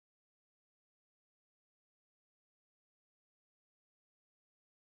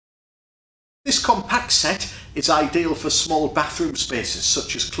This compact set is ideal for small bathroom spaces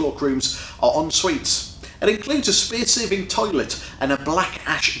such as cloakrooms or en-suites. It includes a space-saving toilet and a black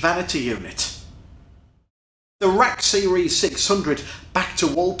ash vanity unit. The Rack Series 600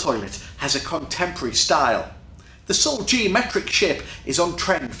 back-to-wall toilet has a contemporary style. The sole geometric shape is on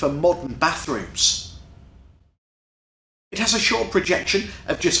trend for modern bathrooms. It has a short projection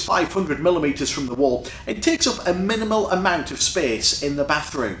of just 500mm from the wall and takes up a minimal amount of space in the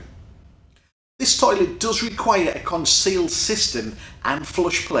bathroom. This toilet does require a concealed cistern and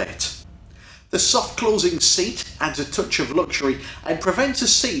flush plate. The soft closing seat adds a touch of luxury and prevents a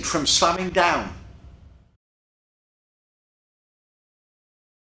seat from slamming down.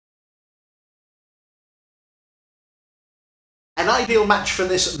 An ideal match for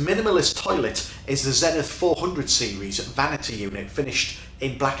this minimalist toilet is the Zenith 400 series vanity unit finished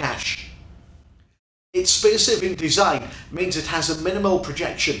in black ash. Its space-saving design means it has a minimal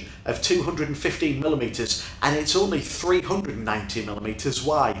projection of 215mm and it's only 390mm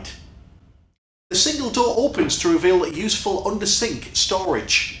wide. The single door opens to reveal useful under-sink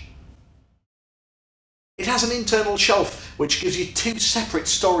storage. It has an internal shelf which gives you two separate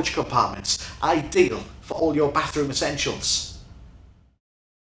storage compartments, ideal for all your bathroom essentials.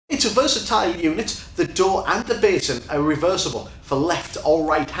 It's a versatile unit. The door and the basin are reversible for left or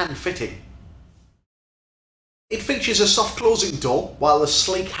right hand fitting. It features a soft closing door while the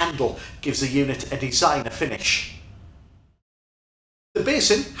sleek handle gives the unit a designer finish. The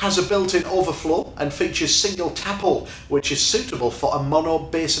basin has a built-in overflow and features single tap hole which is suitable for a mono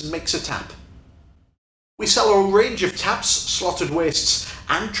basin mixer tap. We sell a range of taps, slotted wastes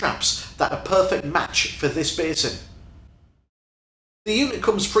and traps that are a perfect match for this basin. The unit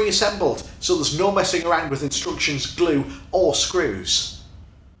comes pre-assembled, so there's no messing around with instructions, glue or screws.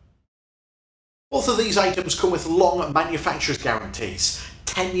 Both of these items come with long manufacturer's guarantees,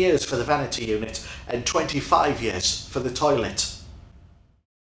 10 years for the vanity unit and 25 years for the toilet.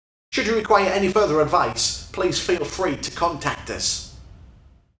 Should you require any further advice, please feel free to contact us.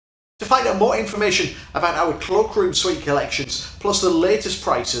 To find out more information about our cloakroom suite collections plus the latest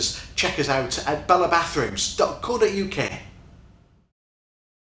prices, check us out at bellabathrooms.co.uk.